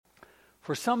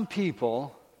For some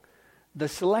people, the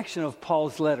selection of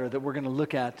Paul's letter that we're going to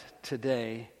look at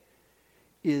today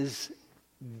is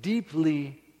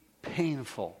deeply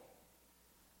painful.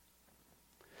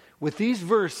 With these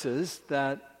verses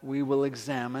that we will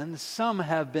examine, some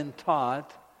have been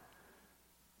taught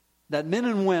that men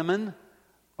and women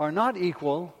are not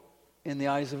equal in the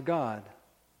eyes of God,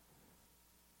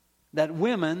 that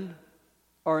women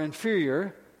are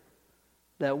inferior,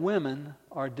 that women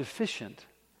are deficient.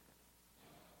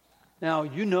 Now,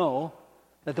 you know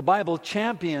that the Bible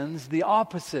champions the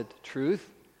opposite truth,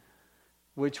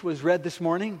 which was read this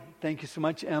morning. Thank you so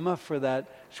much, Emma, for that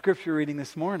scripture reading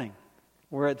this morning,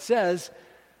 where it says,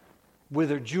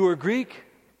 whether Jew or Greek,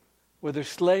 whether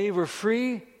slave or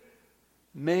free,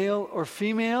 male or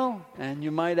female, and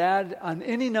you might add on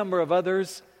any number of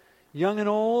others, young and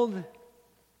old,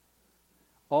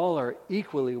 all are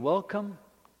equally welcome,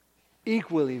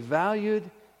 equally valued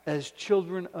as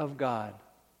children of God.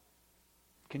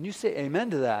 Can you say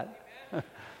amen to that?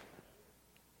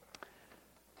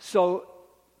 So,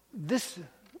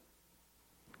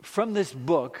 from this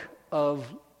book of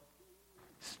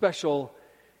special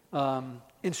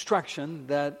instruction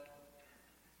that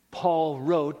Paul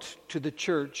wrote to the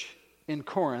church in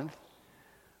Corinth,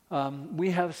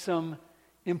 we have some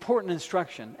important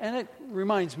instruction. And it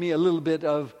reminds me a little bit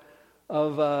of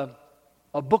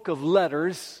a book of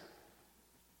letters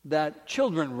that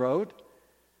children wrote.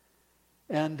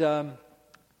 And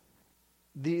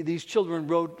these children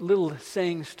wrote little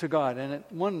sayings to God. And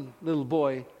one little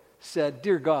boy said,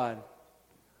 "Dear God,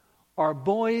 are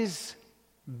boys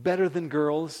better than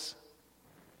girls?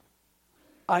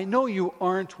 I know you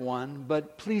aren't one,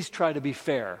 but please try to be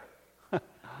fair."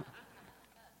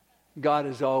 God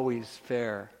is always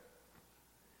fair.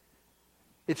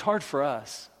 It's hard for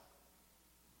us,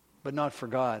 but not for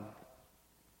God.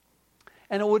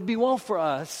 And it would be well for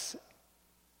us,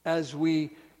 as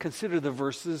we consider the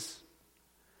verses,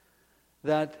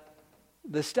 that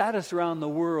the status around the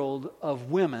world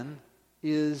of women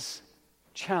is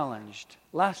challenged.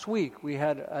 Last week we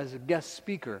had as a guest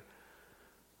speaker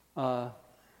the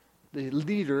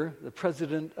leader, the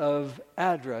president of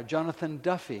ADRA, Jonathan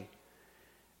Duffy.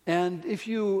 And if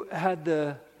you had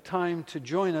the time to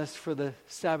join us for the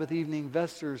Sabbath evening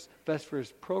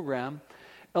Vespers program,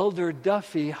 Elder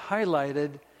Duffy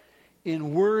highlighted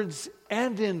in words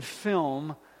and in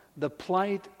film the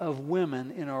plight of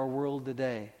women in our world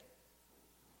today.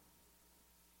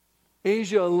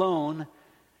 Asia alone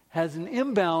has an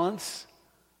imbalance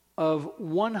of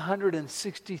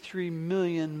 163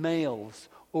 million males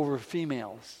over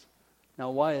females. Now,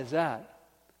 why is that?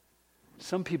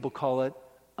 Some people call it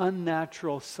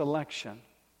unnatural selection.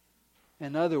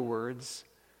 In other words,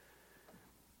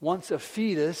 once a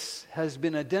fetus has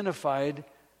been identified,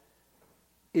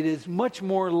 it is much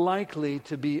more likely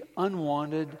to be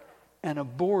unwanted and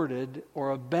aborted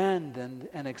or abandoned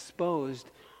and exposed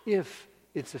if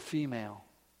it's a female.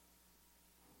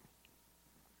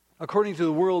 According to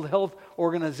the World Health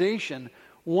Organization,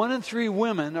 1 in 3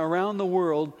 women around the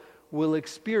world will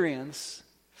experience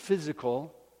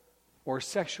physical or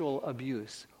sexual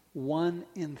abuse. 1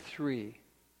 in 3.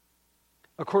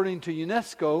 According to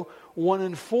UNESCO, 1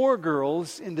 in 4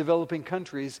 girls in developing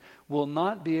countries will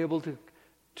not be able to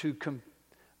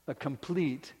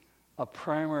complete a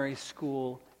primary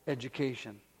school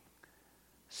education.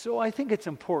 So I think it's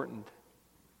important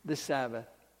this Sabbath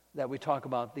that we talk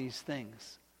about these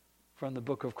things from the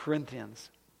book of Corinthians.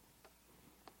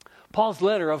 Paul's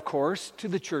letter, of course, to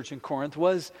the church in Corinth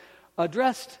was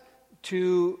addressed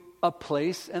to a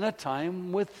place and a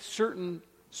time with certain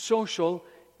social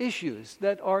issues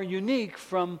that are unique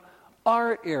from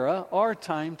our era, our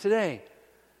time today.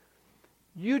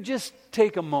 You just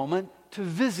take a moment to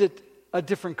visit a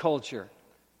different culture,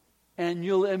 and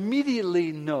you'll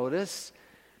immediately notice,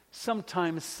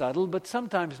 sometimes subtle, but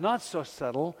sometimes not so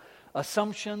subtle,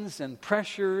 assumptions and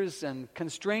pressures and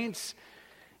constraints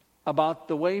about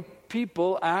the way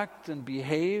people act and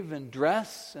behave and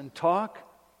dress and talk.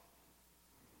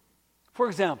 For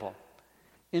example,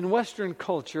 in Western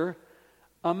culture,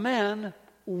 a man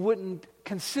wouldn't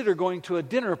consider going to a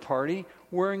dinner party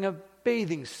wearing a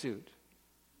bathing suit.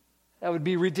 That would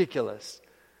be ridiculous.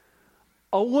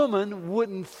 A woman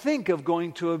wouldn't think of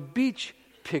going to a beach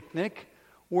picnic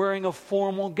wearing a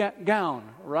formal gown,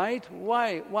 right?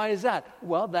 Why is that?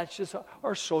 Well, that's just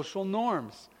our social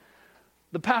norms.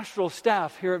 The pastoral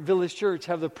staff here at Village Church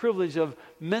have the privilege of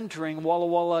mentoring Walla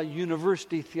Walla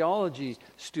University theology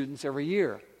students every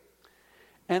year.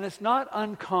 And it's not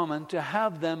uncommon to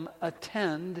have them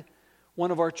attend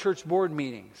one of our church board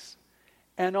meetings.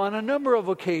 And on a number of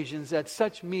occasions at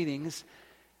such meetings,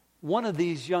 one of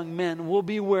these young men will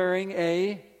be wearing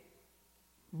a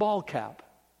ball cap.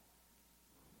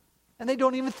 And they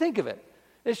don't even think of it.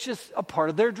 It's just a part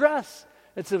of their dress.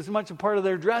 It's as much a part of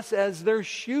their dress as their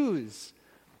shoes.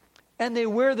 And they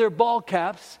wear their ball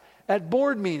caps at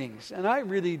board meetings. And I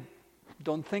really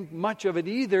don't think much of it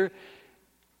either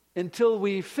until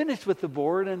we finish with the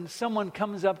board and someone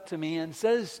comes up to me and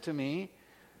says to me,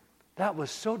 that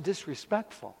was so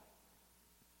disrespectful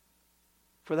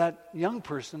for that young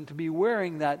person to be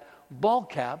wearing that ball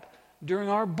cap during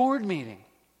our board meeting.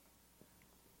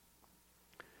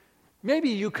 Maybe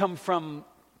you come from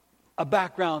a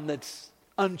background that's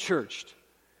unchurched.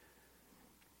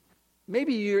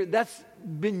 Maybe that's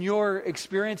been your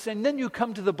experience, and then you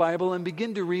come to the Bible and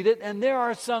begin to read it, and there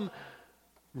are some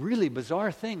really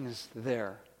bizarre things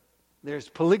there. There's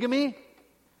polygamy.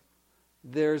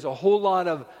 There's a whole lot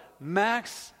of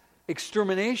mass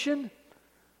extermination.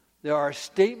 There are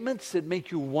statements that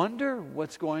make you wonder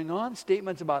what's going on,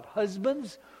 statements about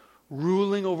husbands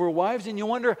ruling over wives, and you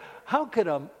wonder, how could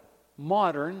a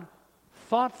modern,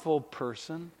 thoughtful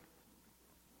person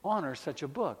honor such a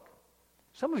book?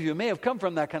 Some of you may have come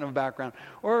from that kind of background,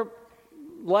 or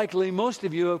likely most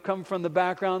of you have come from the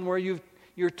background where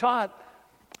you're taught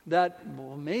that,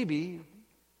 well, maybe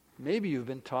you've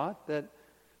been taught that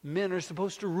men are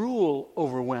supposed to rule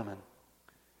over women,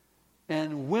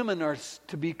 and women are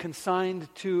to be consigned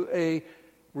to a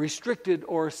restricted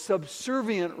or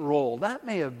subservient role. That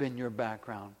may have been your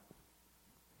background.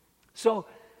 So,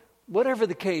 whatever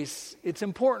the case, it's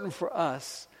important for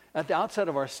us at the outset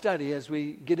of our study, as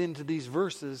we get into these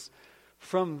verses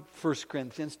from 1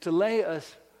 Corinthians, to lay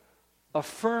a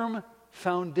firm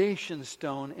foundation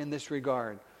stone in this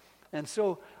regard. And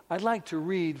so I'd like to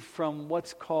read from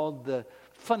what's called the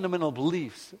fundamental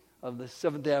beliefs of the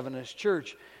Seventh-day Adventist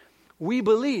Church. We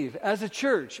believe as a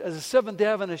church, as a Seventh-day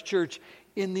Adventist church,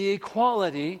 in the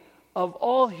equality of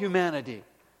all humanity,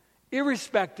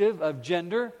 irrespective of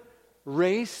gender,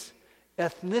 race,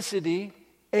 ethnicity,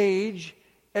 age,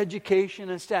 education,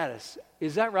 and status.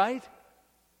 Is that right?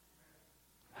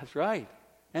 That's right.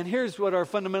 And here's what our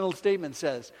fundamental statement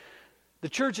says. The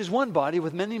church is one body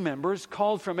with many members,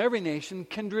 called from every nation,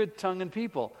 kindred, tongue, and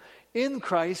people. In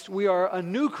Christ, we are a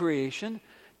new creation.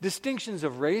 Distinctions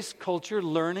of race, culture,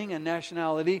 learning, and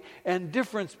nationality, and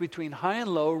difference between high and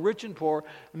low, rich and poor,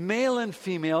 male and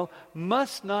female,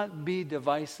 must not be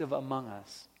divisive among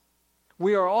us.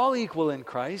 We are all equal in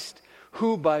Christ,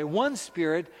 who by one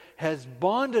Spirit has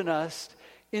bonded us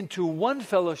into one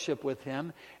fellowship with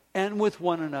Him and with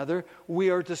one another. We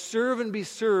are to serve and be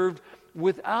served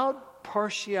without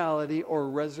partiality or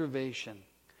reservation.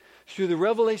 Through the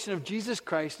revelation of Jesus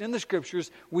Christ in the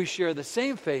Scriptures, we share the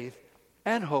same faith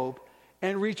and hope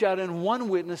and reach out in one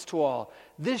witness to all.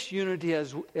 This unity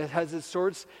has its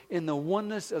source in the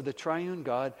oneness of the triune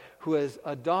God who has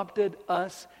adopted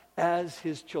us as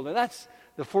His children. That's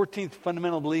the 14th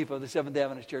fundamental belief of the Seventh-day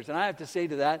Adventist Church. And I have to say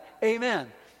to that,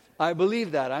 amen. I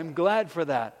believe that. I'm glad for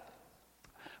that.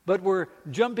 But we're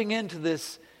jumping into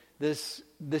this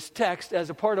text as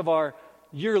a part of our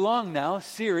year-long now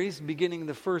series, beginning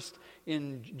the first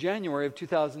in January of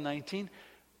 2019,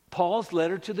 Paul's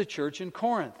letter to the church in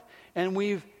Corinth. And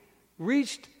we've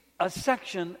reached a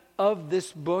section of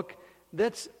this book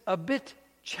that's a bit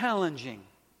challenging.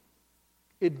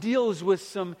 It deals with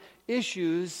some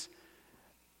issues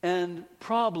and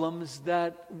problems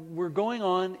that were going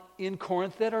on in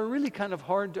Corinth that are really kind of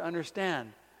hard to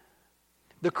understand.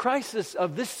 The crisis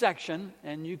of this section,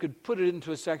 and you could put it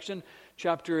into a section,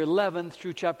 chapter 11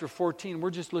 through chapter 14.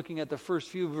 We're just looking at the first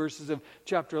few verses of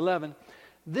chapter 11.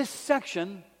 This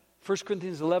section, 1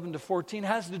 Corinthians 11 to 14,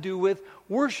 has to do with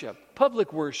worship,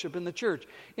 public worship in the church.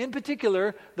 In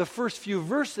particular, the first few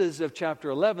verses of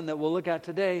chapter 11 that we'll look at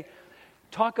today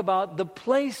talk about the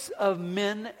place of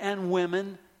men and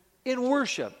women in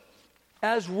worship,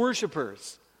 as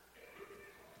worshipers.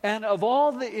 And of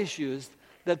all the issues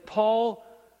that Paul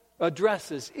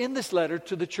addresses in this letter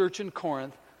to the church in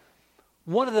Corinth,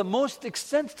 one of the most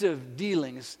extensive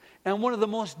dealings and one of the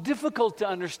most difficult to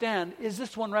understand is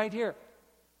this one right here.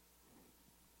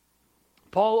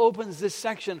 Paul opens this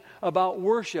section about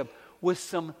worship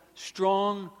with a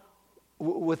strong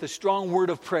word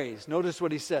of praise. Notice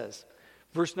what he says.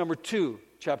 Verse number 2,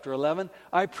 chapter 11.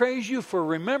 I praise you for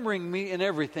remembering me in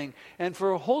everything and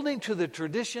for holding to the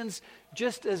traditions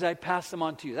just as I pass them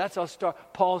on to you. That's how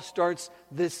Paul starts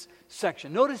this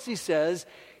section. Notice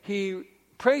he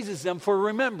praises them for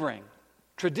remembering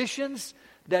traditions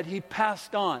that he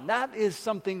passed on. That is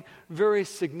something very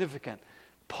significant.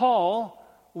 Paul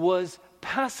was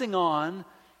passing on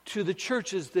to the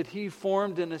churches that he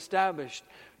formed and established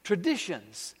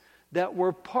traditions that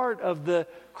were part of the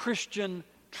Christian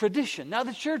tradition. Now,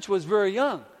 the church was very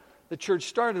young. The church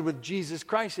started with Jesus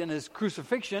Christ and his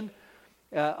crucifixion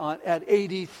at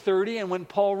AD 30, and when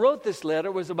Paul wrote this letter,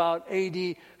 it was about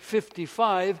AD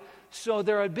 55. So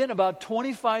there had been about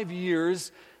 25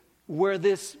 years where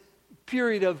this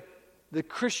period of the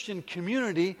Christian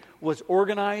community was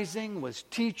organizing, was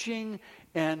teaching,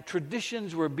 and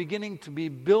traditions were beginning to be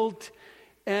built,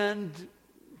 and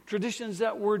traditions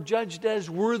that were judged as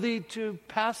worthy to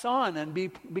pass on and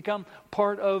become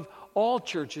part of all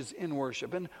churches in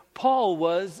worship. And Paul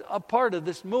was a part of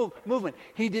this movement.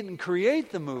 He didn't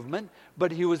create the movement,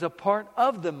 but he was a part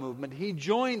of the movement. He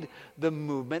joined the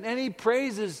movement, and he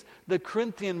praises the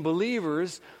Corinthian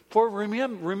believers for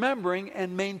remembering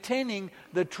and maintaining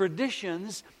the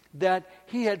traditions that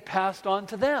he had passed on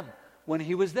to them when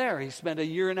he was there. He spent a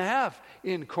year and a half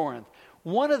in Corinth.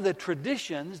 One of the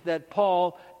traditions that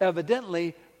Paul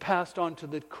evidently passed on to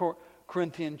the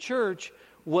Corinthian church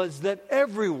was that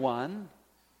everyone,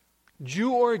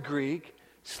 Jew or Greek,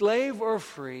 slave or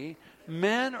free,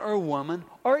 man or woman,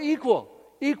 are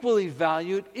equally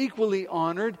valued, equally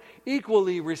honored,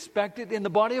 equally respected in the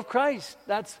body of Christ.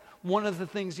 That's one of the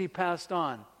things he passed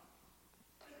on.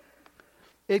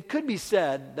 It could be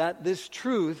said that this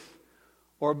truth,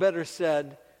 or better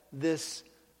said,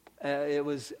 it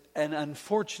was an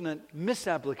unfortunate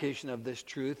misapplication of this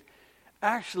truth,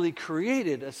 actually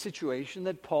created a situation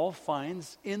that Paul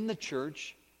finds in the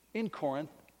church in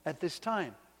Corinth at this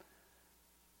time.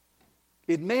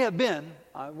 It may have been,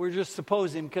 we're just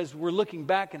supposing because we're looking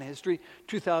back in history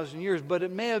 2,000 years, but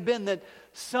it may have been that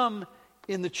some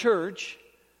in the church,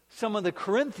 some of the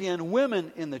Corinthian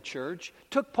women in the church,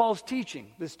 took Paul's teaching,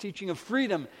 this teaching of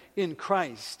freedom in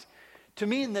Christ, to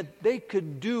mean that they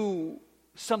could do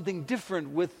something different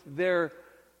with their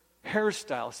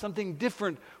hairstyle, something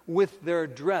different with their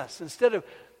dress. Instead of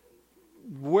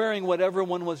wearing what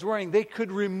everyone was wearing, they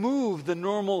could remove the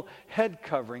normal head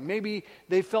covering. Maybe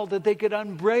they felt that they could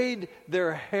unbraid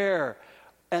their hair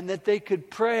and that they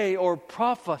could pray or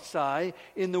prophesy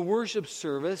in the worship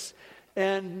service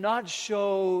and not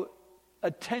show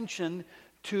attention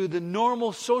to the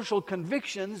normal social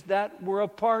convictions that were a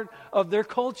part of their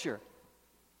culture.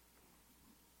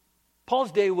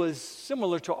 Paul's day was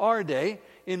similar to our day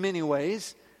in many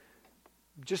ways.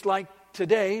 Just like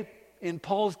today, in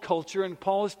Paul's culture and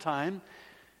Paul's time,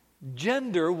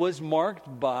 gender was marked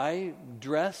by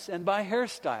dress and by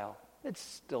hairstyle. It's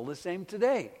still the same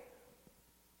today.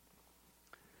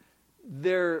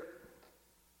 There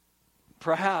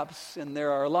perhaps, and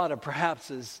there are a lot of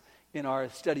perhapses in our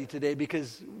study today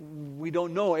because we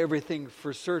don't know everything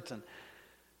for certain.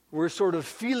 We're sort of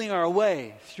feeling our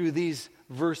way through these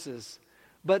verses.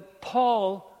 But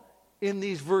Paul, in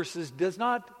these verses, does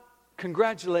not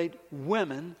congratulate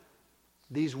women,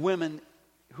 these women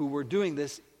who were doing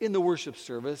this in the worship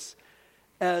service,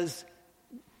 as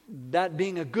that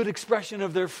being a good expression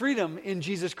of their freedom in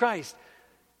Jesus Christ.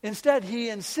 Instead, he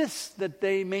insists that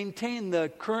they maintain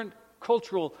the current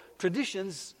cultural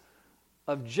traditions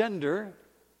of gender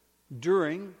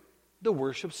during the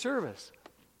worship service.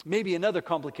 Maybe another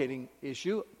complicating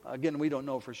issue, again, we don't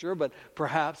know for sure, but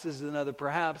perhaps, this is another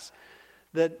perhaps,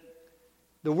 that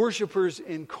the worshipers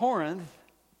in Corinth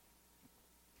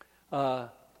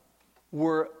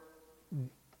were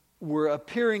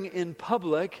appearing in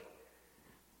public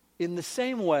in the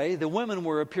same way, the women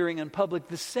were appearing in public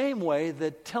the same way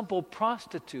that temple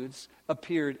prostitutes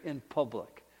appeared in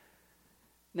public.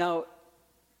 Now,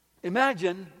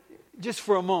 imagine, just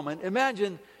for a moment,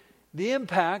 imagine the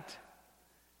impact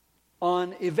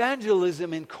on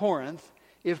evangelism in Corinth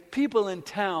if people in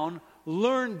town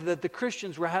learned that the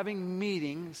Christians were having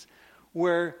meetings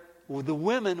where the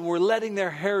women were letting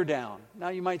their hair down. Now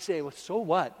you might say, well, so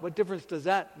what? What difference does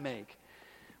that make?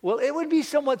 Well, it would be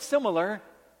somewhat similar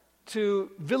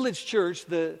to Village Church,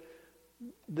 the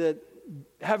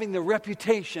having the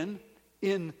reputation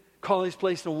in College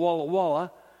Place and Walla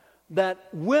Walla that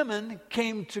women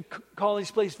came to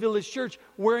College Place Village Church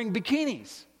wearing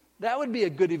bikinis. That would be a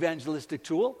good evangelistic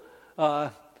tool.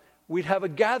 We'd have a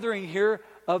gathering here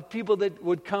of people that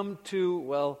would come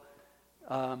to,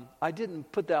 I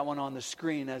didn't put that one on the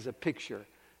screen as a picture.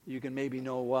 You can maybe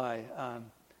know why.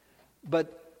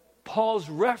 But Paul's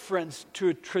reference to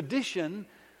a tradition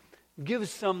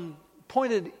gives some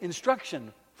pointed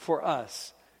instruction for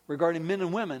us regarding men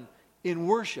and women in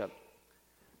worship.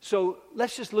 So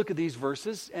let's just look at these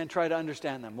verses and try to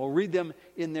understand them. We'll read them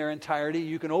in their entirety.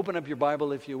 You can open up your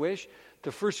Bible if you wish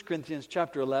to 1 Corinthians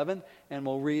chapter 11, and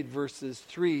we'll read verses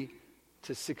 3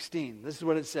 to 16. This is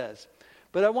what it says.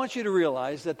 But I want you to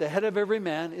realize that the head of every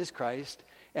man is Christ,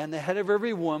 and the head of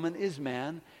every woman is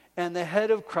man, and the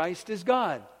head of Christ is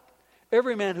God.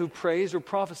 Every man who prays or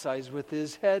prophesies with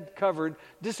his head covered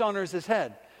dishonors his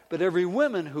head. But every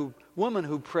woman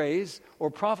who prays or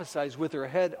prophesies with her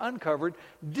head uncovered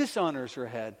dishonors her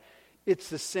head. It's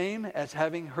the same as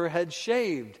having her head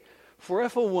shaved. For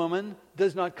if a woman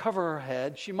does not cover her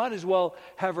head, she might as well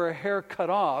have her hair cut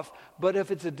off. But if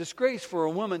it's a disgrace for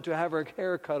a woman to have her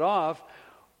hair cut off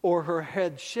or her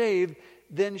head shaved,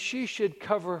 then she should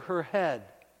cover her head.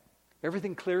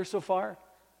 Everything clear so far?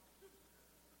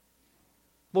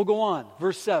 We'll go on.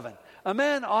 Verse 7. A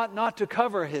man ought not to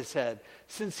cover his head,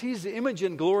 since he's the image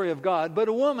and glory of God, but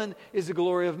a woman is the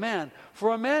glory of man.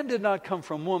 For a man did not come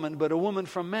from woman, but a woman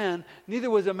from man. Neither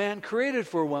was a man created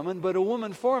for a woman, but a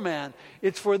woman for man.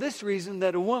 It's for this reason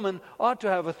that a woman ought to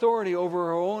have authority over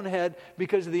her own head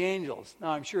because of the angels. Now,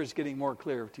 I'm sure it's getting more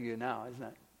clear to you now, isn't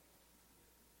it?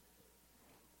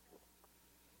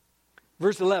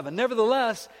 Verse 11,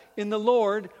 nevertheless, in the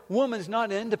Lord, woman is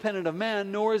not independent of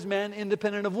man, nor is man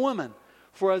independent of woman.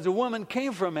 For as a woman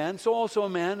came from man, so also a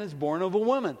man is born of a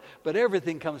woman. But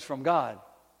everything comes from God.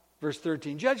 Verse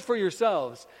 13, judge for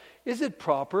yourselves. Is it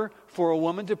proper for a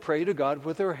woman to pray to God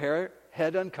with her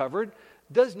head uncovered?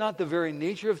 Does not the very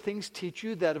nature of things teach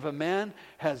you that if a man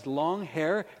has long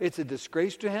hair, it's a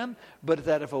disgrace to him, but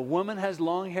that if a woman has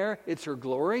long hair, it's her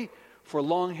glory? For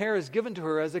long hair is given to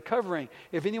her as a covering.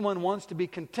 If anyone wants to be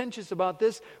contentious about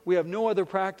this, we have no other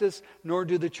practice, nor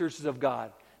do the churches of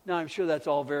God. Now, I'm sure that's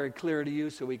all very clear to you,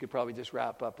 so we could probably just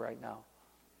wrap up right now.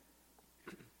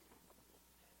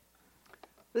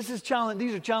 These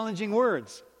are challenging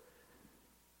words.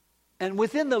 And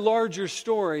within the larger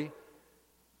story,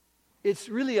 it's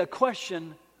really a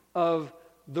question of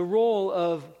the role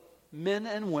of men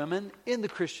and women in the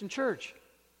Christian church.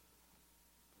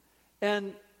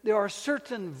 And there are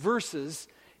certain verses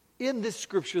in this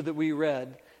scripture that we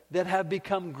read that have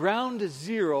become ground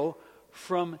zero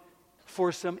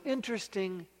for some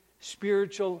interesting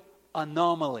spiritual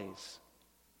anomalies.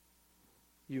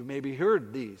 You maybe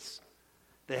heard these.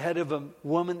 The head of a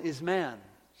woman is man.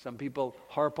 Some people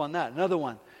harp on that. Another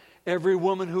one, every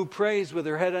woman who prays with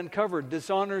her head uncovered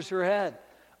dishonors her head.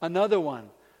 Another one,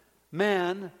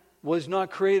 man was not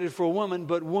created for woman,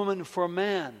 but woman for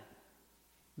man.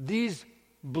 These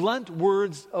blunt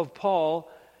words of Paul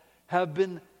have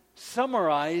been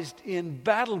summarized in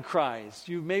battle cries.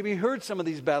 You've maybe heard some of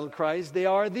these battle cries. They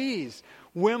are these.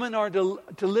 Women are to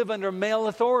live under male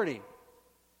authority.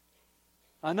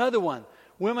 Another one,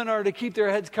 women are to keep their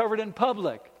heads covered in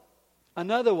public.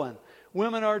 Another one,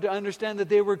 women are to understand that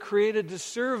they were created to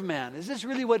serve man. Is this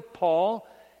really what Paul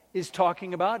is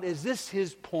talking about? Is this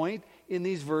his point in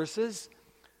these verses?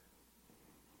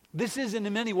 This is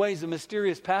in many ways a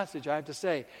mysterious passage, I have to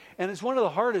say. And it's one of the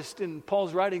hardest in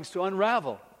Paul's writings to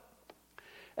unravel.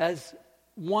 As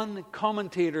one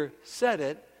commentator said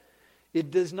it, it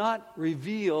does not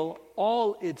reveal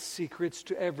all its secrets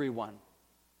to everyone.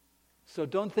 So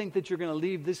don't think that you're going to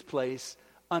leave this place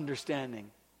understanding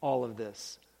all of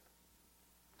this.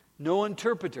 No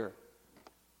interpreter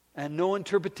and no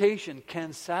interpretation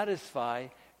can satisfy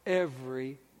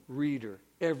every reader,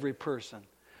 every person.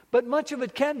 But much of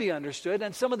it can be understood,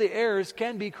 and some of the errors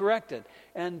can be corrected.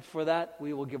 And for that,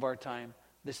 we will give our time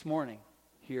this morning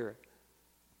here.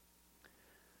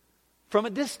 From a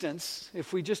distance,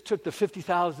 if we just took the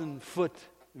 50,000-foot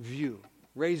view,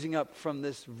 raising up from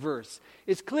this verse,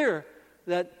 it's clear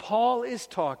that Paul is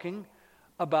talking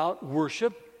about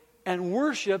worship, and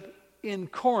worship in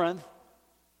Corinth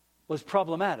was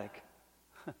problematic.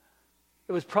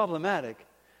 It was problematic.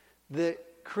 The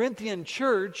Corinthian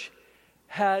church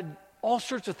had all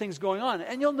sorts of things going on.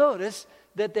 And you'll notice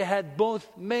that they had both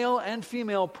male and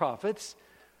female prophets.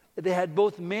 They had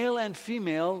both male and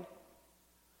female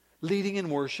leading in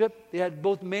worship. They had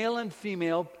both male and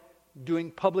female doing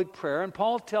public prayer. And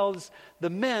Paul tells the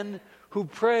men who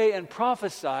pray and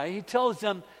prophesy, he tells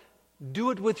them,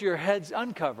 do it with your heads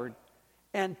uncovered.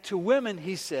 And to women,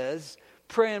 he says,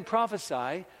 pray and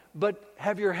prophesy, but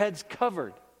have your heads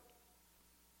covered.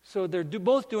 So they're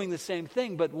both doing the same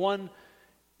thing, but one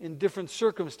in different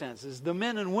circumstances. The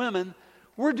men and women,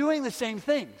 we're doing the same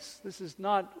things. This is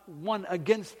not one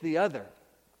against the other.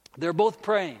 They're both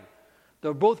praying.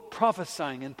 They're both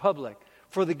prophesying in public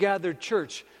for the gathered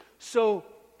church. So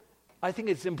I think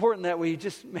it's important that we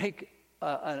just make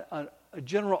a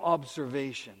general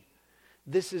observation.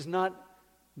 This is not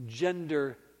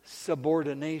gender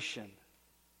subordination.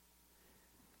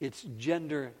 It's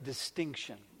gender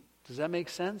distinction. Does that make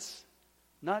sense?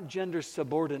 Not gender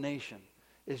subordination.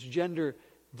 It's gender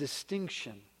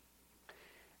distinction.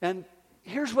 And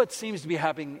here's what seems to be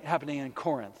happening in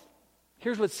Corinth.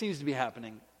 Here's what seems to be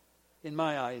happening, in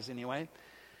my eyes anyway.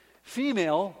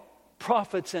 female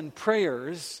prophets and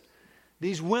prayers,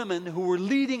 these women who were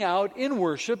leading out in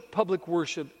worship, public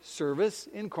worship service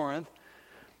in Corinth,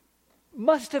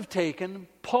 must have taken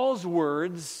Paul's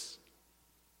words,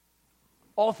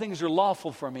 all things are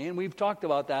lawful for me, and we've talked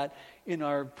about that in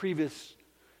our previous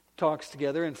talks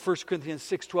together in 1 Corinthians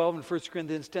 6:12 and 1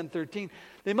 Corinthians 10:13.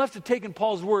 They must have taken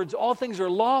Paul's words, all things are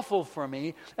lawful for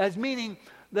me, as meaning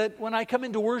that when I come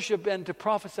into worship and to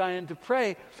prophesy and to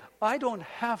pray, I don't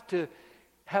have to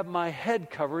have my head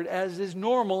covered as is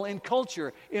normal in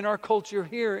culture, in our culture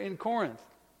here in Corinth.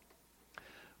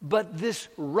 But this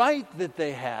right that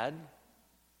they had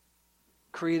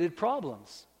created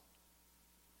problems.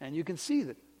 And you can see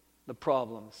the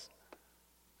problems.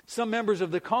 Some members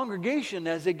of the congregation,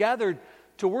 as they gathered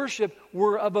to worship,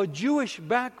 were of a Jewish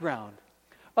background.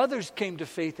 Others came to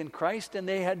faith in Christ, and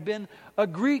they had been a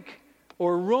Greek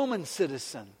or Roman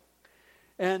citizen.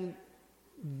 And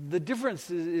the difference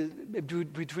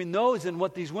between those and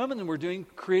what these women were doing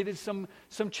created some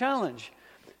challenge.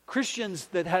 Christians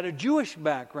that had a Jewish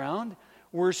background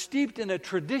were steeped in a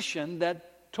tradition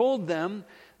that told them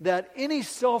that any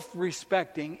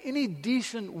self-respecting, any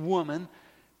decent woman,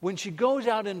 when she goes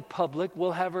out in public,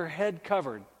 will have her head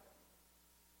covered.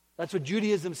 That's what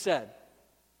Judaism said.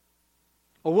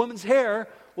 A woman's hair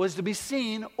was to be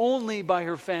seen only by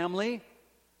her family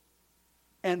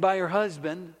and by her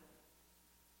husband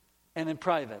and in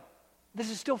private. This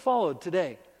is still followed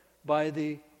today by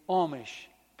the Amish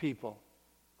people.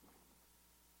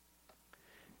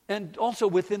 And also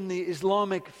within the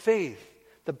Islamic faith,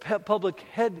 the public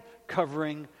head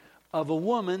covering of a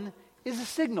woman is a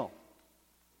signal.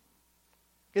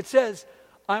 It says,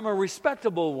 I'm a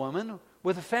respectable woman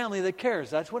with a family that cares.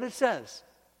 That's what it says.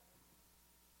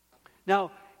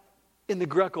 Now, in the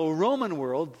Greco-Roman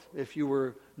world, if you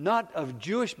were not of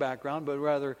Jewish background, but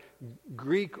rather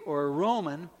Greek or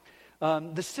Roman,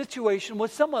 the situation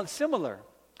was somewhat similar.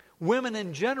 Women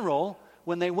in general,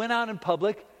 when they went out in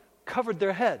public, covered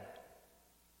their head.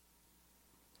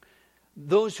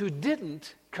 Those who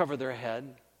didn't cover their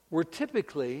head were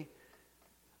typically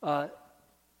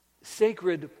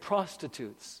sacred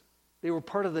prostitutes. They were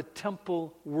part of the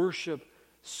temple worship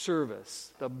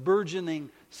service, the burgeoning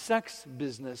sex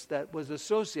business that was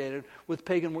associated with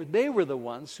pagan worship. They were the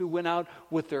ones who went out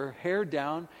with their hair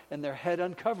down and their head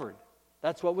uncovered.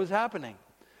 That's what was happening.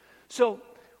 So,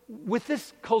 with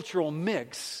this cultural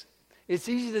mix, it's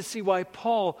easy to see why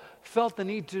Paul felt the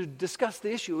need to discuss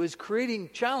the issue as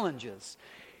creating challenges.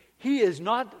 He is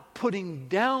not putting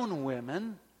down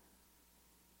women.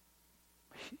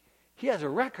 He has a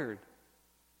record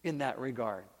in that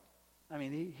regard. I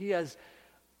mean, he has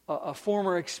a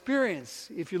former experience.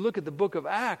 If you look at the book of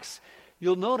Acts,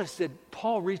 you'll notice that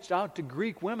Paul reached out to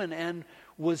Greek women and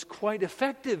was quite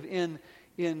effective in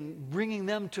bringing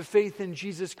them to faith in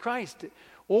Jesus Christ.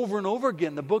 Over and over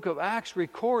again, the book of Acts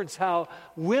records how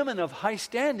women of high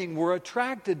standing were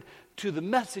attracted to the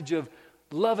message of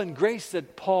love and grace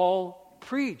that Paul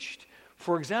preached.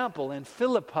 For example, in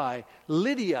Philippi,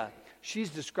 Lydia, she's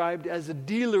described as a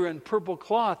dealer in purple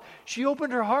cloth. She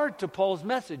opened her heart to Paul's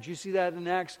message. You see that in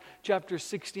Acts chapter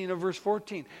 16 and verse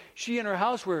 14. She and her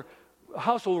household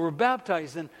were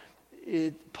baptized, and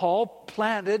Paul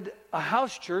planted a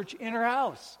house church in her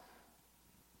house.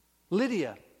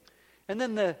 Lydia. And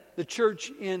then the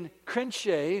church in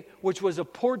Krenshae, which was a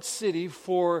port city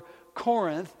for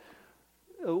Corinth,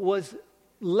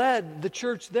 the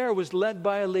church there was led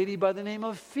by a lady by the name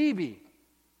of Phoebe.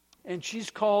 And she's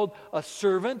called a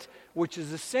servant, which is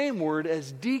the same word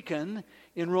as deacon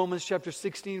in Romans chapter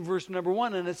 16, verse number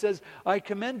 1. And it says, I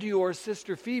commend to you our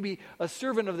sister Phoebe, a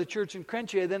servant of the church in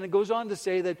Krenshae. Then it goes on to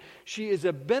say that she is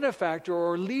a benefactor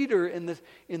or leader in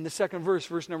the second verse.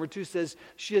 Verse number 2 says,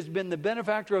 she has been the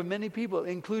benefactor of many people,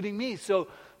 including me. So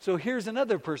here's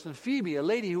another person, Phoebe, a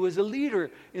lady who was a leader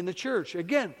in the church.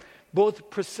 Again, both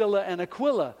Priscilla and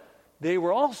Aquila, they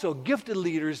were also gifted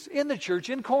leaders in the church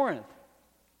in Corinth.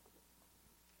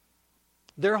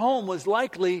 Their home was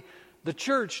likely the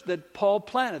church that Paul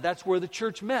planted. That's where the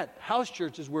church met. House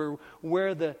churches were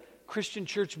where the Christian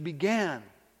church began.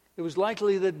 It was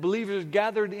likely that believers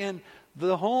gathered in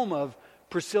the home of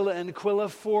Priscilla and Aquila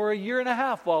for a year and a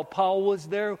half while Paul was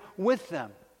there with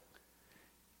them.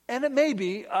 And it may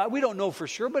be, we don't know for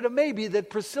sure, but it may be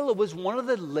that Priscilla was one of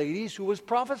the ladies who was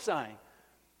prophesying.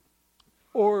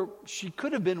 Or she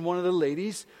could have been one of the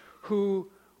ladies who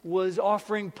was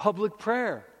offering public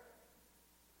prayer.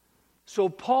 So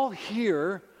Paul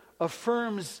here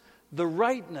affirms the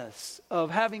rightness of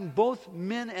having both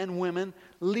men and women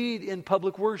lead in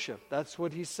public worship. That's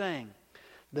what he's saying.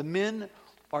 The men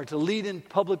are to lead in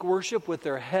public worship with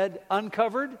their head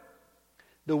uncovered.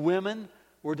 The women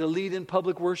were to lead in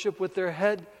public worship with their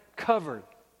head covered.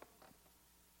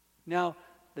 Now,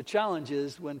 the challenge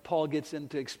is when Paul gets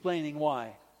into explaining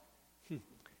why.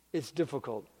 It's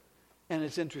difficult and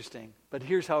it's interesting. But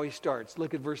here's how he starts.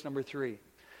 Look at verse number 3.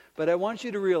 But I want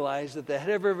you to realize that the head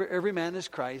of every man is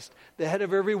Christ, the head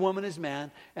of every woman is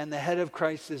man, and the head of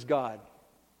Christ is God.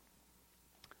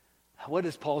 What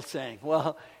is Paul saying?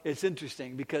 Well, it's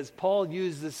interesting because Paul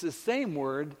uses the same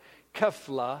word,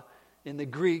 kephla, in the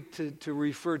Greek to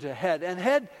refer to head. And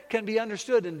head can be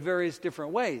understood in various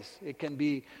different ways. It can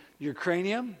be your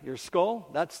cranium, your skull,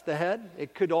 that's the head.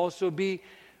 It could also be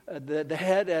the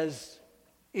head as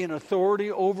in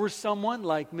authority over someone,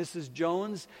 like Mrs.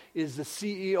 Jones is the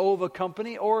CEO of a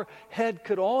company, or head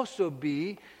could also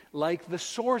be like the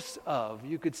source of.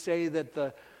 You could say that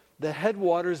the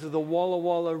headwaters of the Walla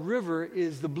Walla River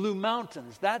is the Blue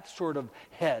Mountains, that sort of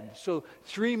head. So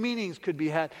 3 meanings could be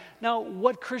had. Now,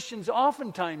 what Christians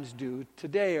oftentimes do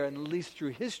today, or at least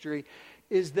through history,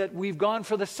 is that we've gone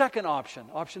for the second option,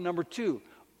 option number 2,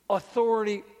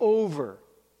 authority over.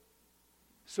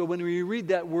 So when we read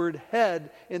that word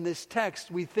head in this text,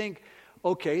 we think,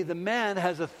 okay, the man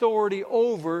has authority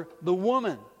over the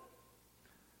woman.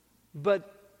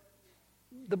 But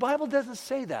the Bible doesn't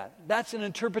say that. That's an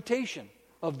interpretation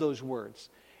of those words.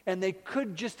 And they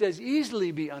could just as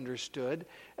easily be understood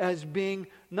as being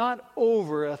not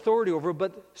over, authority over,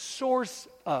 but source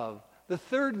of. The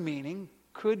third meaning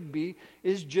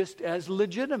is just as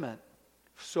legitimate.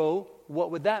 So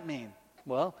what would that mean?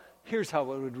 Well, here's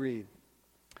how it would read.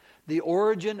 The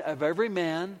origin of every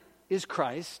man is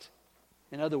Christ.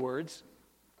 In other words,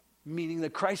 meaning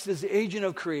that Christ is the agent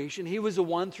of creation. He was the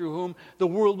one through whom the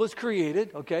world was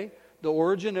created, okay? The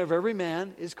origin of every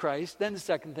man is Christ. Then the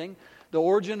second thing, the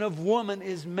origin of woman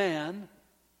is man.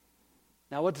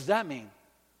 Now, what does that mean?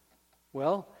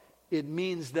 Well, it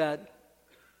means that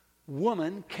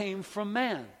woman came from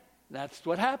man. That's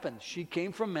what happened. She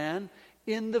came from man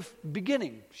in the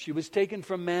beginning. She was taken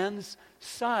from man's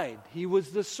side. He was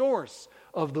the source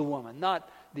of the woman, not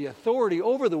the authority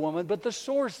over the woman, but the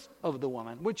source of the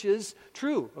woman, which is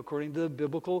true according to the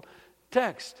biblical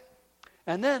text.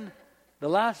 And then the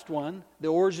last one, the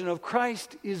origin of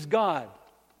Christ is God.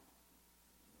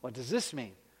 What does this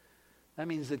mean? That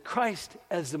means that Christ,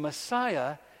 as the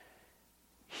Messiah,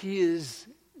 he is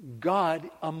God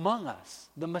among us.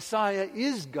 The Messiah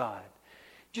is God.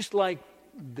 Just like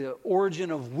the origin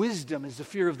of wisdom is the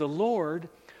fear of the Lord,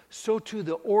 so too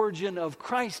the origin of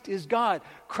Christ is God.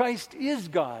 Christ is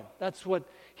God. That's what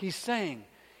he's saying.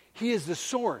 He is the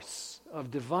source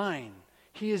of divine.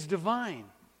 He is divine.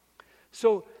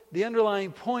 So the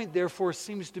underlying point, therefore,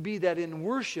 seems to be that in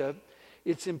worship,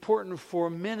 it's important for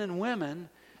men and women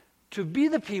to be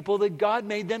the people that God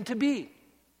made them to be.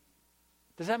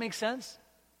 Does that make sense?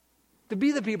 To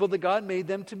be the people that God made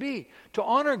them to be. To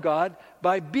honor God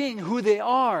by being who they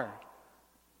are.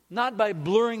 Not by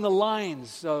blurring the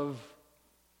lines of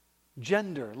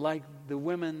gender like the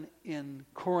women in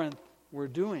Corinth were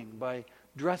doing by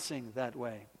dressing that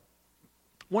way.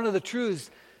 One of the truths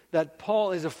that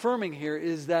Paul is affirming here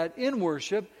is that in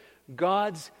worship,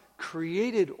 God's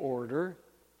created order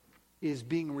is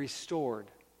being restored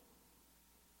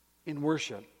in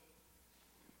worship.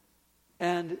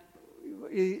 And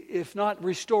if not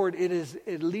restored, it is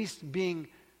at least being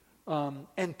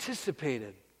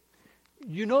anticipated.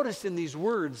 You notice in these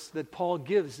words that Paul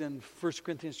gives in 1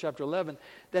 Corinthians chapter 11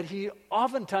 that he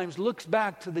oftentimes looks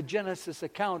back to the Genesis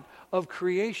account of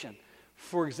creation.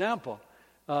 For example,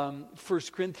 1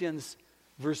 Corinthians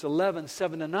verse 11,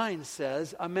 7-9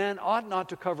 says, a man ought not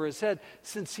to cover his head,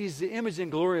 since he's the image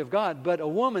and glory of God, but a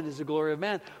woman is the glory of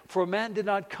man. For man did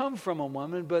not come from a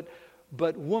woman,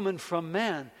 but woman from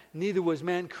man. Neither was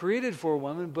man created for a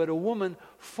woman, but a woman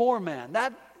for man.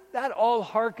 That all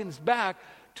harkens back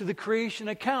to the creation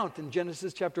account in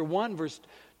Genesis chapter 1, verse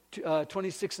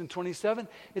 26 and 27.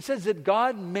 It says that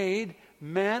God made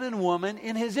man and woman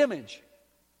in his image,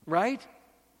 right?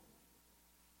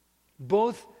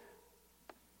 Both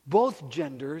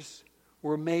genders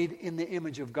were made in the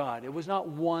image of God. It was not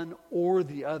one or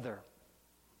the other.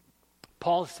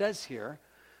 Paul says here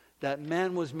that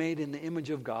man was made in the image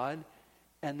of God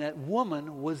and that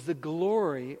woman was the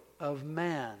glory of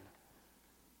man.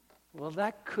 Well,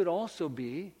 that could also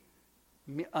be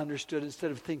understood, instead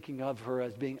of thinking of her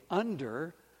as being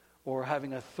under or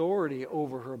having authority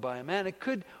over her by a man, it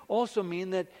could also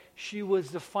mean that she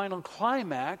was the final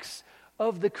climax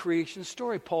of the creation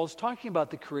story. Paul's talking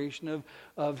about the creation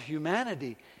of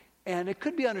humanity. And it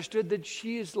could be understood that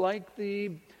she is like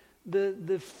the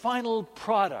final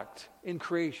product in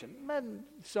creation. And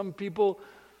some people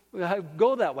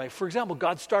go that way. For example,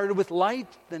 God started with light,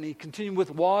 then he continued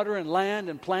with water and land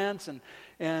and plants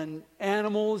and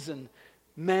animals and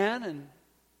man, and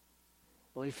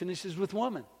well, he finishes with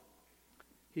woman.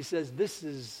 He says, this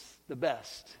is the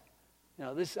best.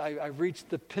 I've reached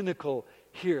the pinnacle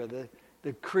here.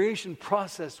 The creation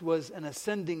process was an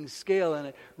ascending scale, and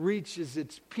it reaches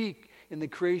its peak in the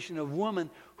creation of woman,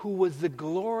 who was the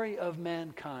glory of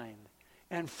mankind,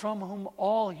 and from whom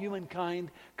all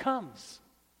humankind comes.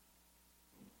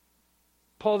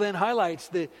 Paul then highlights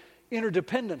the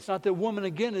interdependence, not that woman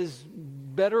again is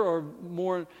better or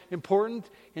more important,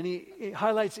 and he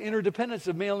highlights the interdependence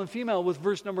of male and female with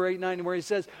verse number 8 and 9, where he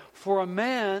says, for a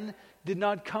man did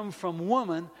not come from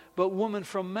woman, but woman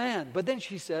from man. But then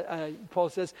Paul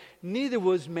says, neither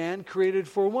was man created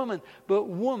for woman, but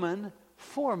woman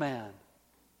for man.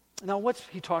 Now, what's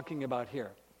he talking about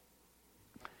here?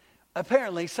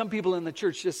 Apparently, some people in the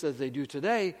church, just as they do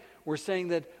today, were saying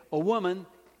that a woman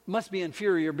must be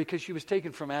inferior because she was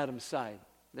taken from Adam's side.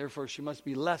 Therefore, she must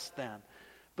be less than.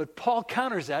 But Paul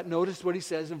counters that. Notice what he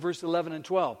says in verse 11 and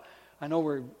 12. I know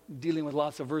we're dealing with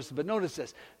lots of verses, but notice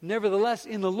this. Nevertheless,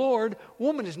 in the Lord,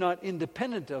 woman is not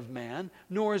independent of man,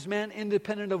 nor is man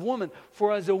independent of woman.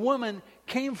 For as a woman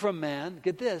came from man,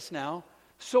 get this now,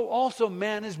 so also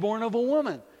man is born of a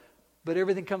woman. But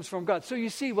everything comes from God. So you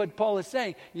see what Paul is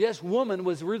saying. Yes, woman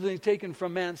was originally taken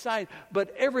from man's side,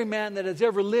 but every man that has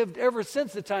ever lived ever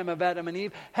since the time of Adam and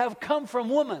Eve have come from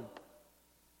woman.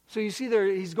 So you see there,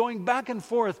 he's going back and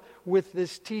forth with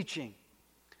this teaching.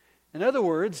 In other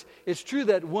words, it's true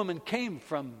that woman came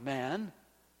from man,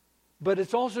 but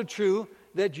it's also true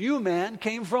that you, man,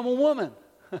 came from a woman.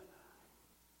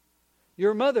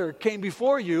 Your mother came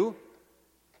before you,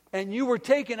 and you were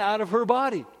taken out of her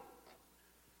body.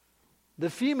 The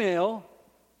female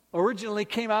originally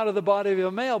came out of the body of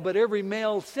a male, but every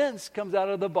male since comes out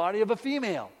of the body of a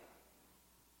female.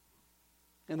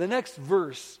 And the next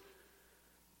verse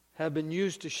have been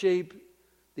used to shape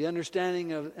the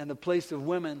understanding of and the place of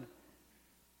women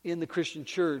in the Christian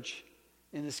church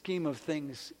in the scheme of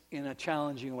things in a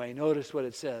challenging way. Notice what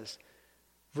it says.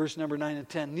 Verse number 9 and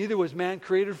 10. Neither was man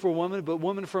created for woman, but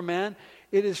woman for man.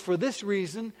 It is for this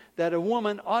reason that a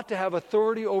woman ought to have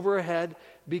authority over her head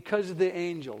because of the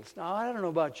angels. Now, I don't know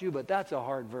about you, but that's a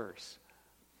hard verse.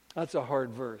 That's a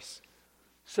hard verse.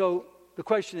 So the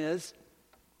question is,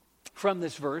 from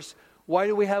this verse, why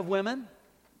do we have women?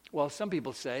 Well, some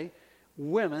people say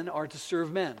women are to serve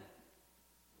men.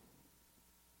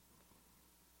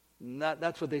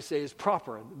 That's what they say is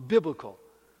proper, biblical.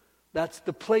 That's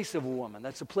the place of a woman.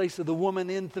 That's the place of the woman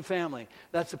in the family.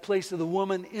 That's the place of the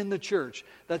woman in the church.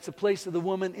 That's the place of the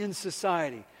woman in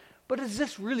society. But is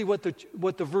this really what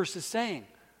the verse is saying?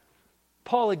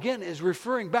 Paul again is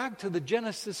referring back to the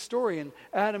Genesis story in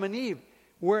Adam and Eve,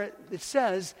 where it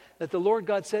says that the Lord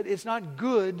God said, it's not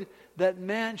good that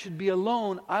man should be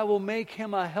alone. I will make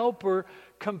him a helper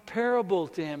comparable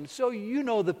to him. So you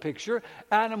know the picture.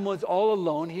 Adam was all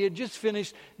alone. He had just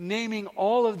finished naming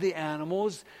all of the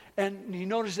animals, and he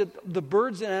noticed that the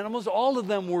birds and animals, all of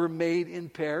them were made in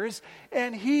pairs,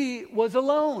 and he was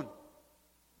alone.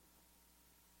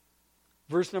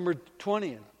 Verse number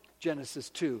 20 in Genesis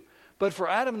 2. But for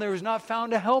Adam there was not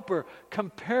found a helper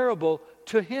comparable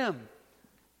to him.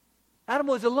 Adam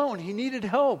was alone. He needed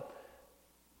help.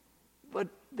 But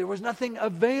there was nothing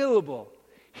available.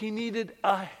 He needed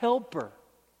a helper.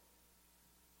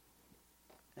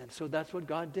 And so that's what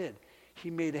God did. He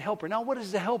made a helper. Now, what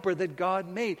is the helper that God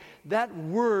made? That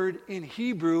word in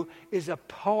Hebrew is a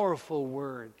powerful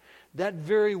word. That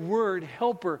very word,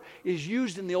 helper, is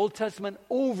used in the Old Testament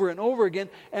over and over again.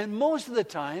 And most of the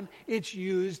time, it's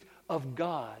used of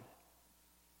God.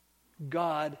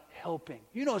 God helping.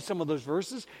 You know some of those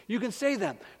verses. You can say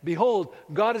them. Behold,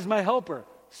 God is my helper.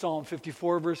 Psalm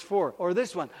 54, verse 4. Or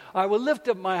this one. I will lift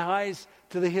up my eyes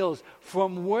to the hills.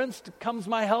 From whence comes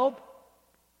my help?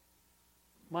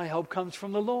 My help comes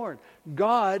from the Lord.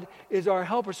 God is our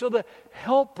helper. So the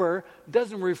helper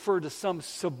doesn't refer to some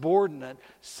subordinate,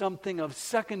 something of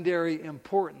secondary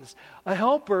importance. A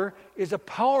helper is a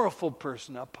powerful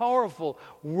person, a powerful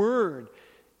word.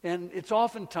 And it's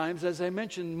oftentimes, as I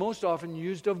mentioned, most often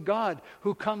used of God,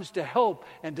 who comes to help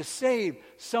and to save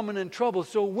someone in trouble.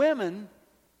 So women,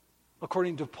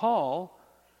 according to Paul,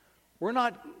 were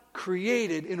not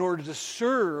created in order to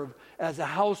serve as a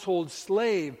household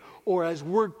slave or as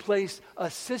workplace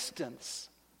assistants.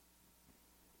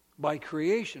 By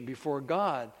creation, before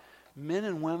God, men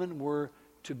and women were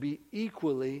to be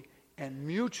equally and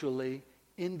mutually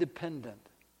independent.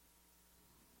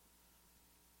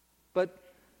 But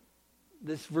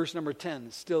this verse number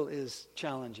 10 still is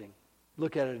challenging.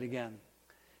 Look at it again.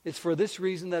 It's for this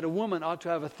reason that a woman ought to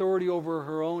have authority over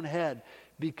her own head,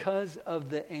 because of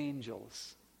the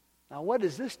angels. Now, what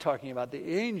is this talking about?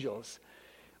 The angels.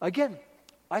 Again,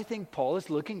 I think Paul is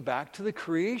looking back to the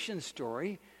creation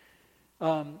story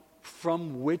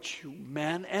from which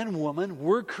man and woman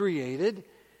were created.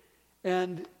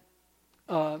 And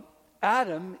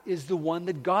Adam is the one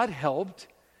that God helped,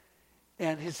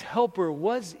 and his helper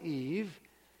was Eve.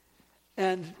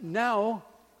 And now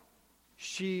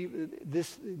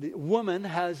the woman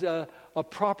has a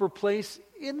proper place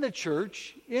in the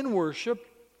church, in worship,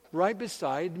 right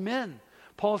beside men.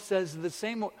 Paul says the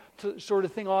same sort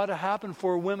of thing ought to happen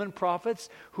for women prophets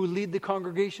who lead the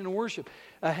congregation in worship.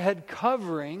 A head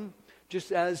covering,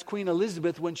 just as Queen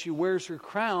Elizabeth, when she wears her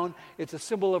crown, it's a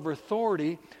symbol of her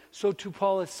authority. So too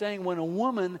Paul is saying when a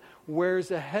woman wears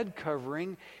a head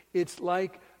covering, it's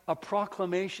like a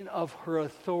proclamation of her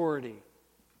authority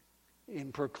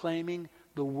in proclaiming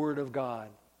the Word of God.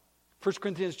 1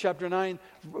 Corinthians chapter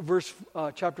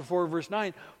 4, verse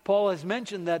 9, Paul has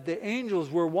mentioned that the angels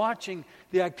were watching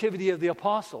the activity of the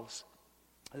apostles.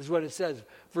 This is what it says,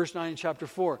 verse 9 in chapter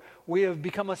 4. We have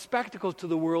become a spectacle to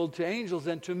the world, to angels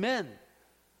and to men.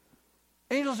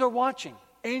 Angels are watching.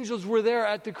 Angels were there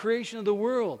at the creation of the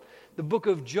world. The book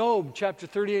of Job, chapter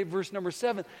 38, verse number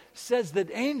 7, says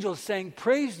that angels sang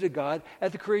praise to God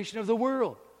at the creation of the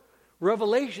world.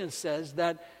 Revelation says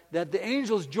that the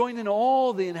angels join in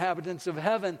all the inhabitants of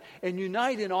heaven and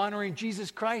unite in honoring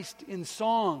Jesus Christ in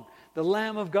song, the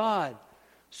Lamb of God.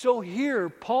 So here,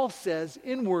 Paul says,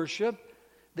 in worship,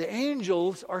 the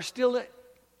angels are still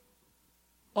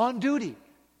on duty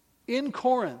in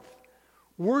Corinth,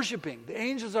 worshiping. The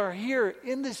angels are here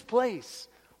in this place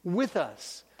with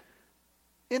us,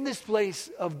 in this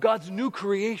place of God's new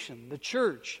creation, the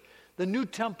church, the new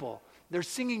temple. They're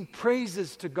singing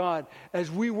praises to God as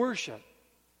we worship.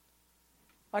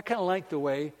 I kind of like the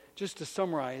way, just to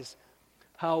summarize,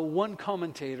 how one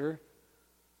commentator,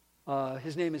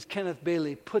 his name is Kenneth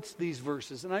Bailey, puts these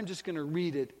verses. And I'm just going to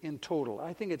read it in total.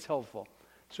 I think it's helpful.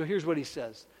 So here's what he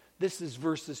says. This is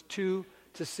verses 2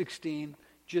 to 16,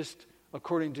 just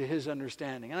according to his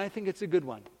understanding. And I think it's a good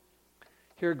one.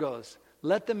 Here it goes.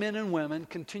 Let the men and women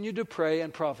continue to pray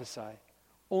and prophesy.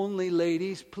 Only,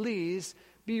 ladies, please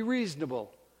be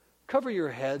reasonable. Cover your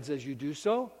heads as you do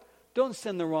so. Don't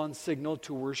send the wrong signal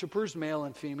to worshipers, male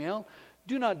and female.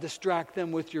 Do not distract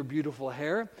them with your beautiful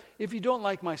hair. If you don't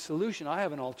like my solution, I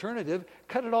have an alternative.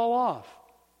 Cut it all off.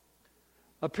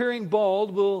 Appearing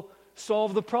bald will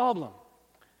solve the problem.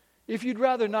 If you'd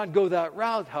rather not go that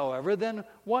route, however, then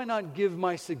why not give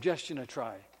my suggestion a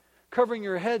try? Covering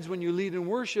your heads when you lead in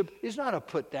worship is not a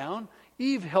put down.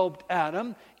 Eve helped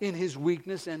Adam in his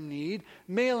weakness and need.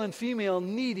 Male and female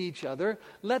need each other.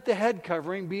 Let the head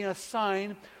covering be a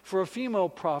sign for female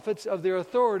prophets of their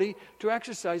authority to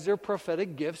exercise their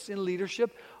prophetic gifts in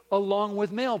leadership along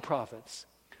with male prophets.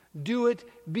 Do it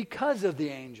because of the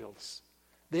angels.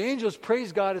 The angels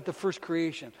praise God at the first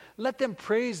creation. Let them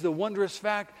praise the wondrous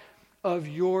fact of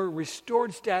your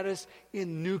restored status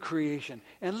in new creation.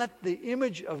 And let the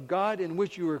image of God in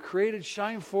which you were created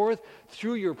shine forth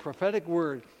through your prophetic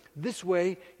word. This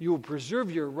way, you will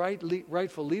preserve your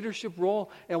rightful leadership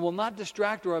role and will not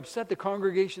distract or upset the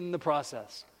congregation in the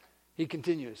process. He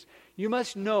continues, you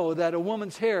must know that a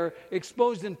woman's hair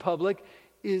exposed in public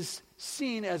is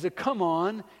seen as a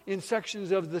come-on in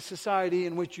sections of the society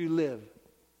in which you live.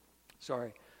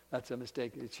 Sorry, that's a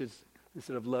mistake. It should,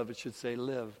 instead of love, it should say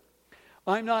live.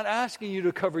 I'm not asking you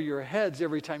to cover your heads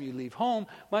every time you leave home.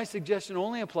 My suggestion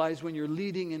only applies when you're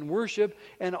leading in worship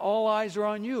and all eyes are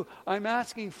on you. I'm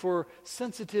asking for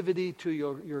sensitivity to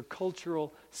your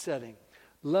cultural setting.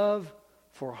 Love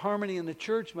for harmony in the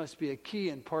church must be a key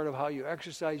and part of how you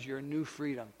exercise your new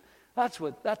freedom. That's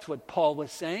what Paul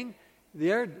was saying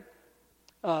there.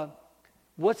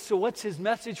 What's his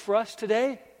message for us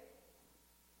today?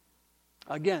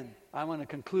 Again, I want to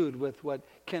conclude with what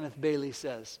Kenneth Bailey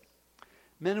says.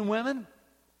 Men and women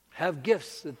have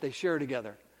gifts that they share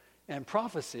together, and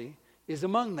prophecy is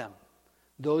among them.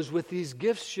 Those with these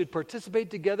gifts should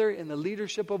participate together in the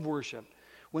leadership of worship.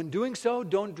 When doing so,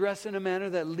 don't dress in a manner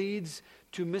that leads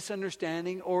to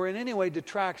misunderstanding or in any way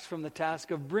detracts from the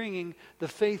task of bringing the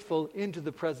faithful into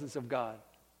the presence of God.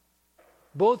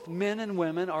 Both men and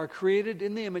women are created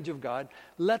in the image of God.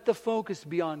 Let the focus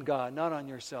be on God, not on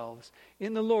yourselves.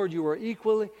 In the Lord you are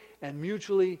equally and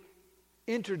mutually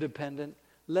interdependent.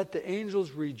 Let the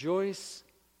angels rejoice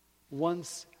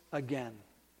once again.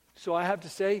 So I have to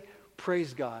say,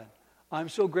 praise God. I'm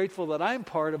so grateful that I'm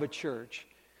part of a church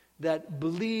that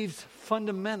believes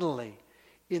fundamentally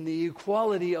in the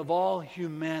equality of all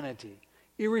humanity,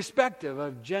 irrespective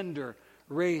of gender,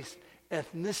 race,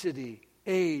 ethnicity,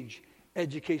 age,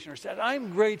 education or status.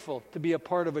 I'm grateful to be a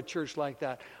part of a church like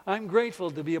that. I'm grateful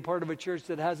to be a part of a church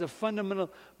that has a fundamental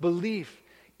belief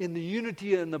in the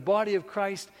unity in the body of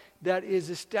Christ that is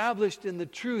established in the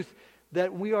truth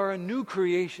that we are a new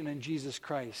creation in Jesus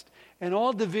Christ. And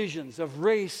all divisions of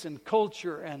race and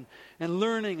culture and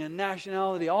learning and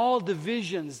nationality, all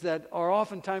divisions that are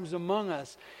oftentimes among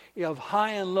us, of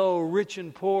high and low, rich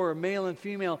and poor, male and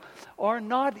female, are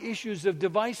not issues of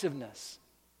divisiveness.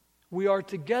 We are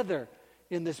together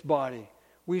in this body.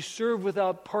 We serve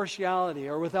without partiality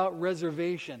or without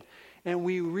reservation. And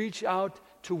we reach out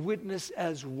to witness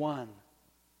as one.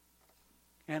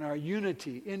 And our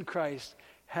unity in Christ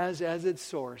has as its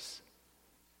source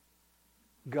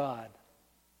God,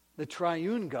 the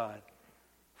triune God,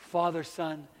 Father,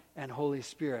 Son, and Holy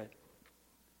Spirit,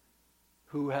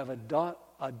 who have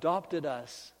adopted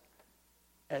us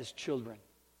as children.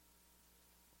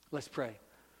 Let's pray.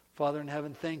 Father in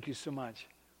heaven, thank you so much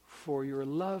for your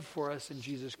love for us in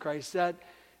Jesus Christ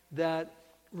that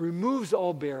removes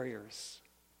all barriers,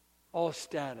 all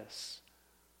status,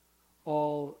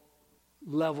 all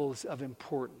levels of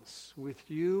importance. With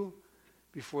you,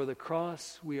 before the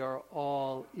cross, we are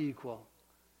all equal.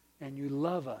 And you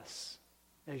love us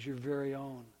as your very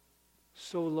own.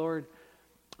 So, Lord,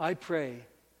 I pray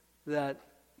that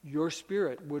your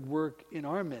Spirit would work in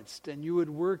our midst and you would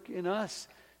work in us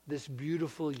this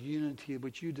beautiful unity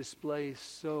which you display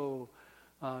so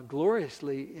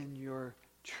gloriously in your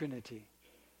Trinity.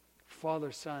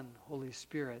 Father, Son, Holy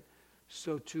Spirit,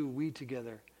 so too we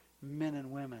together, men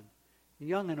and women,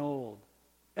 young and old,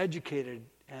 educated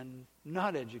and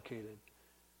not educated,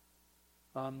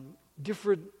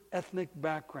 different ethnic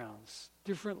backgrounds,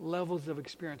 different levels of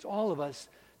experience, all of us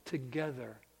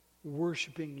together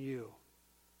worshiping you,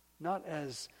 not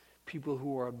as people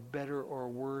who are better or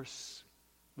worse,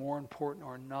 more important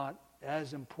or not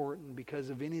as important because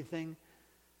of anything,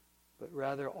 but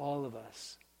rather all of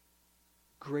us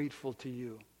grateful to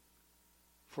you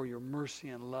for your mercy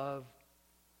and love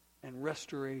and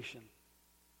restoration,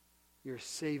 your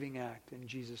saving act in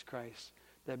Jesus Christ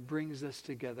that brings us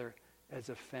together as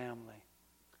a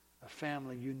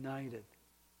family united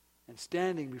and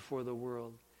standing before the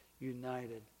world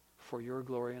united for your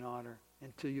glory and honor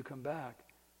until you come back.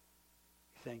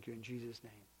 Thank you in Jesus'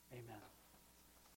 name. Amen.